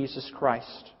through Jesus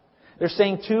Christ. They're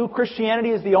saying, two, Christianity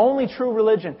is the only true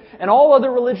religion, and all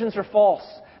other religions are false.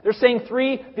 They're saying,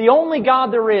 three, the only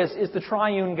God there is the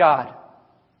triune God,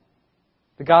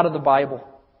 the God of the Bible.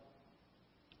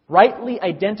 Rightly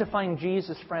identifying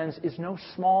Jesus, friends, is no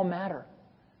small matter.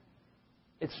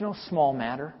 It's no small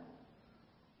matter.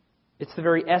 It's the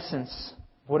very essence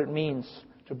of what it means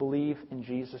to believe in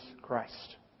Jesus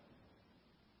Christ.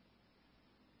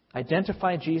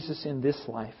 Identify Jesus in this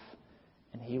life,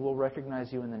 and He will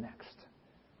recognize you in the next.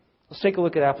 Let's take a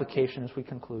look at application as we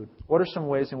conclude. What are some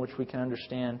ways in which we can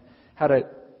understand how to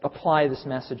apply this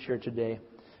message here today?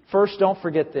 First, don't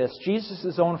forget this.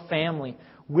 Jesus' own family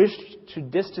wished to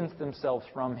distance themselves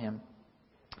from Him.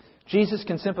 Jesus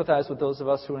can sympathize with those of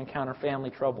us who encounter family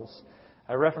troubles.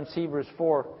 I reference Hebrews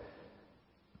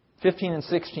 4:15 and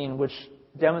 16, which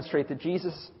demonstrate that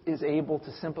Jesus is able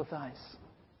to sympathize.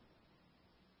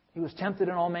 He was tempted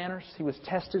in all manners. He was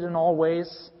tested in all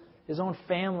ways. His own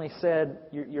family said,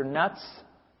 "You're nuts,"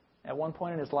 at one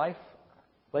point in His life.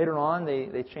 Later on,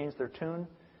 they changed their tune.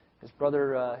 His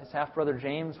half-brother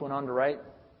James went on to write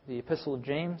the Epistle of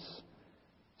James.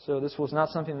 So this was not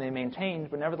something they maintained,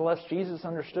 but nevertheless, Jesus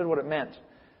understood what it meant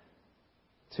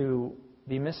to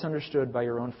be misunderstood by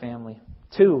your own family.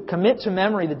 2, commit to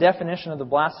memory the definition of the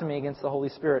blasphemy against the Holy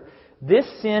Spirit. This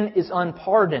sin is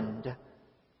unpardoned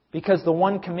because the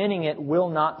one committing it will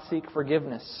not seek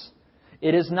forgiveness.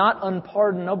 It is not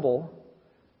unpardonable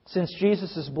since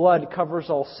Jesus' blood covers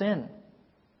all sin.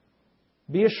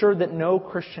 Be assured that no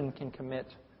Christian can commit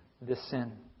this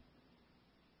sin.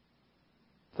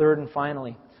 3rd and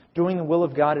finally, doing the will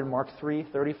of God in Mark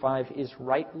 3:35 is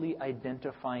rightly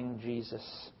identifying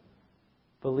Jesus.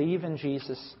 Believe in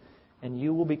Jesus and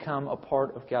you will become a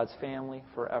part of God's family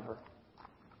forever.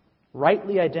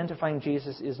 Rightly identifying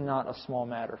Jesus is not a small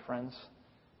matter, friends.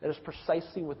 That is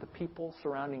precisely what the people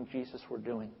surrounding Jesus were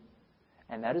doing.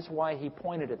 And that is why He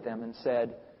pointed at them and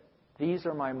said, "These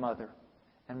are my mother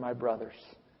and my brothers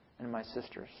and my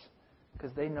sisters,"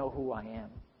 because they know who I am.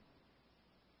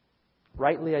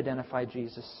 Rightly identify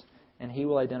Jesus, and He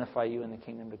will identify you in the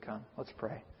kingdom to come. Let's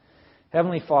pray.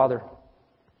 Heavenly Father,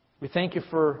 we thank You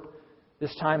for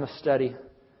this time of study.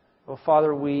 Oh,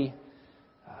 Father, we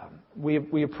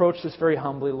approach this very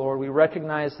humbly, Lord. We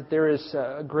recognize that there is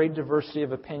a great diversity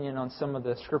of opinion on some of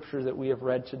the Scriptures that we have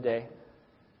read today.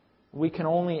 We can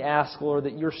only ask, Lord,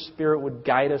 that Your Spirit would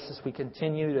guide us as we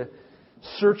continue to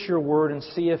search Your Word and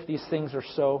see if these things are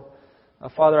so.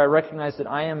 Father, I recognize that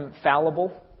I am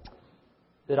fallible,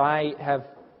 that I have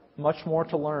much more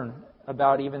to learn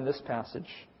about even this passage.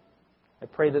 I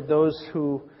pray that those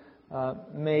who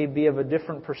may be of a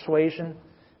different persuasion,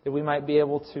 that we might be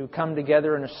able to come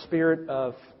together in a spirit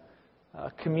of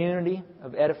community,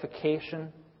 of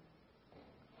edification,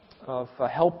 of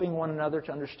helping one another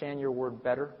to understand Your Word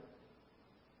better.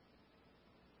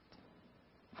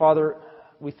 Father,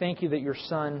 we thank You that Your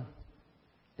Son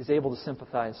is able to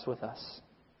sympathize with us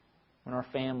when our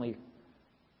family,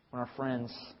 when our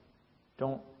friends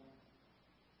don't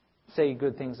say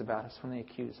good things about us, when they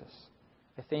accuse us.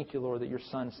 I thank You, Lord, that Your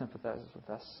Son sympathizes with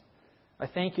us. I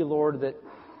thank You, Lord, that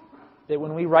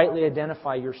when we rightly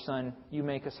identify Your Son, You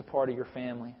make us a part of Your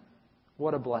family.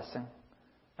 What a blessing.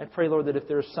 I pray, Lord, that if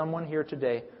there is someone here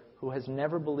today who has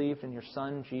never believed in Your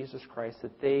Son, Jesus Christ,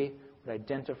 that they would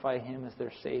identify Him as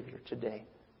their Savior today.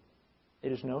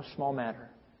 It is no small matter.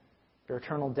 Their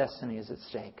eternal destiny is at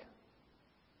stake.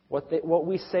 What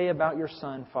we say about Your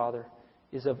Son, Father,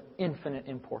 is of infinite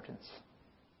importance.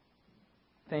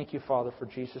 Thank You, Father, for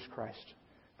Jesus Christ,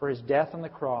 for His death on the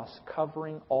cross,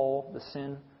 covering all the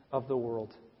sin of the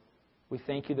world. We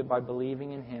thank You that by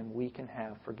believing in Him, we can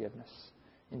have forgiveness.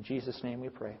 In Jesus' name we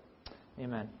pray.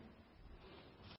 Amen.